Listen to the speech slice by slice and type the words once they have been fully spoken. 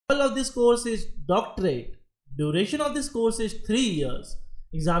Level of this course is doctorate. Duration of this course is 3 years.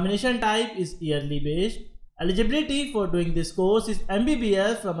 Examination type is yearly based. Eligibility for doing this course is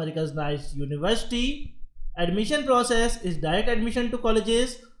MBBS from a recognized university. Admission process is direct admission to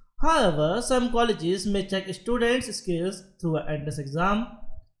colleges. However, some colleges may check students' skills through an entrance exam.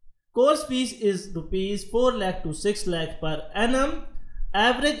 Course fees is rupees 4 lakh to 6 lakh per annum.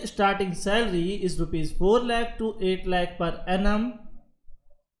 Average starting salary is rupees 4 lakh to 8 lakh per annum.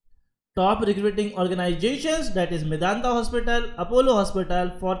 Top recruiting organizations, that is Medanta Hospital, Apollo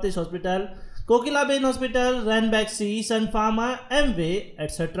Hospital, Fortis Hospital, Kokilaben Hospital, Ranbaxy, C, Sun Pharma, Amway,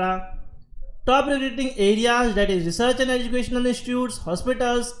 etc. Top recruiting areas, that is research and educational institutes,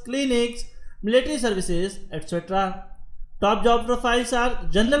 hospitals, clinics, military services, etc. Top job profiles are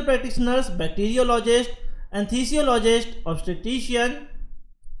general practitioners, bacteriologist, anesthesiologist, obstetrician,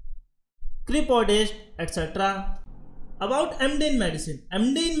 crepodist, etc. About MD in medicine.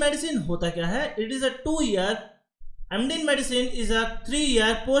 MD in medicine होता क्या है? It is a 2-year. MD in medicine is a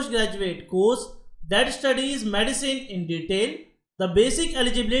 3-year postgraduate course that studies medicine in detail. The basic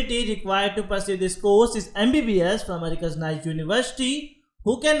eligibility required to pursue this course is MBBS from a recognized university.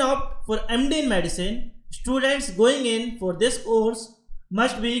 Who can opt for MD in medicine? Students going in for this course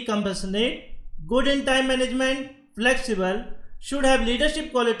must be compassionate, good in time management, flexible, should have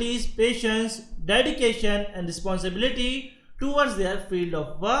leadership qualities, patience, dedication and responsibility towards their field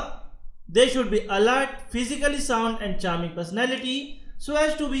of work. They should be alert, physically sound and charming personality so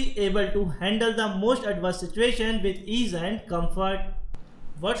as to be able to handle the most adverse situation with ease and comfort.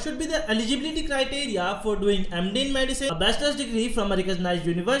 What should be the eligibility criteria for doing MD in medicine? A bachelor's degree from a recognized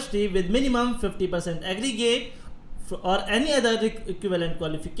university with minimum 50% aggregate or any other equivalent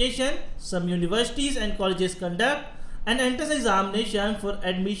qualification. Some universities and colleges conduct an entrance examination for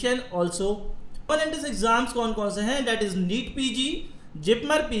admission also. All entrance exams कौन कौन से हैं? That is NEET PG,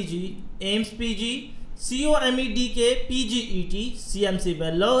 JIPMER PG, AIMS PG, COMEDK PGET, CMC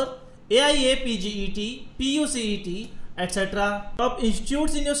Vellore, AIA PGET, PUCET, etc. Top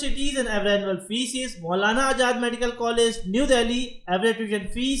institutes in your cities and average annual fees is Maulana Azad Medical College, New Delhi. Average tuition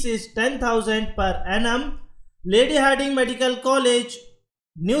fees is 10,000 per annum. Lady Hardinge Medical College,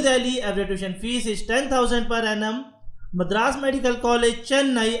 New Delhi. Average tuition fees is 10,000 per annum. Madras Medical College,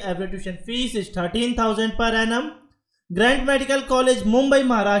 Chennai. Average tuition fees is 13,000 per annum. Grant Medical College, Mumbai,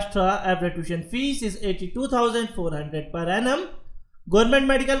 Maharashtra. Average tuition fees is 82,400 per annum. Government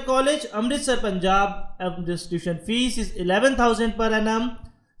Medical College, Amritsar, Punjab. Average tuition fees is 11,000 per annum.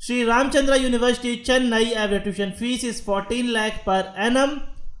 Sri Ramchandra University, Chennai. Average tuition fees is 14 lakh per annum.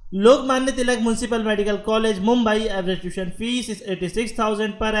 Lokmanya Tilak Municipal Medical College, Mumbai. Average tuition fees is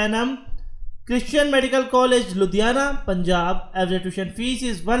 86,000 per annum. Christian Medical College, Ludhiana, Punjab. Average tuition fees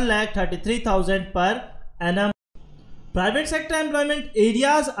is 1,33,000 per annum. Private sector employment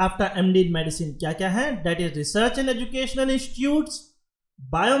areas after MD in medicine क्या क्या हैं? That is research and educational institutes,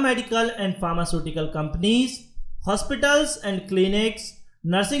 biomedical and pharmaceutical companies, hospitals and clinics,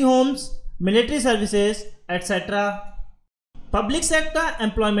 nursing homes, military services, etc. Public sector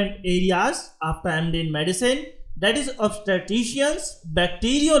employment areas after MD in medicine, that is obstetricians,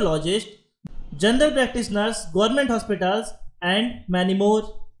 bacteriologists, general practitioners, government hospitals and many more.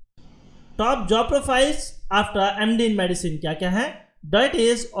 Top job profiles after MD in medicine क्या क्या हैं? That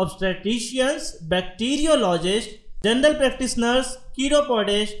is obstetricians, bacteriologists, general practitioners,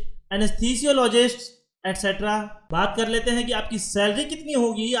 chiropodists, anesthesiologists, etc. बात कर लेते हैं कि आपकी salary कितनी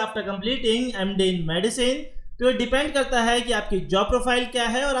होगी after completing MD in medicine. तो ये डिपेंड करता है कि आपकी जॉब प्रोफाइल क्या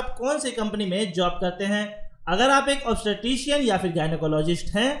है और आप कौन सी कंपनी में जॉब करते हैं. अगर आप एक ऑब्स्टेट्रिशियन या फिर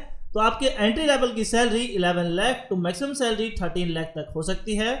गायनेकोलॉजिस्ट हैं तो आपके एंट्री लेवल की salary 11 lakh to maximum salary 13 lakh तक हो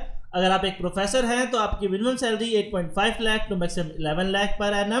सकती है. अगर आप एक प्रोफेसर हैं तो आपकी minimum salary 8.5 lakh to maximum 11 lakh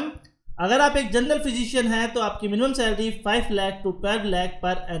per annum. अगर आप एक जनरल फिजिशियन हैं तो आपकी minimum salary 5 lakh to 12 lakh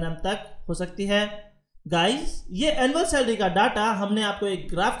per annum तक हो सकती है. गाइस, ये एनुअल सैलरी का डाटा हमने आपको एक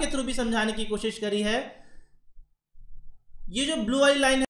ग्राफ के थ्रू भी समझाने की कोशिश करी है. ये जो ब्लू वाली लाइन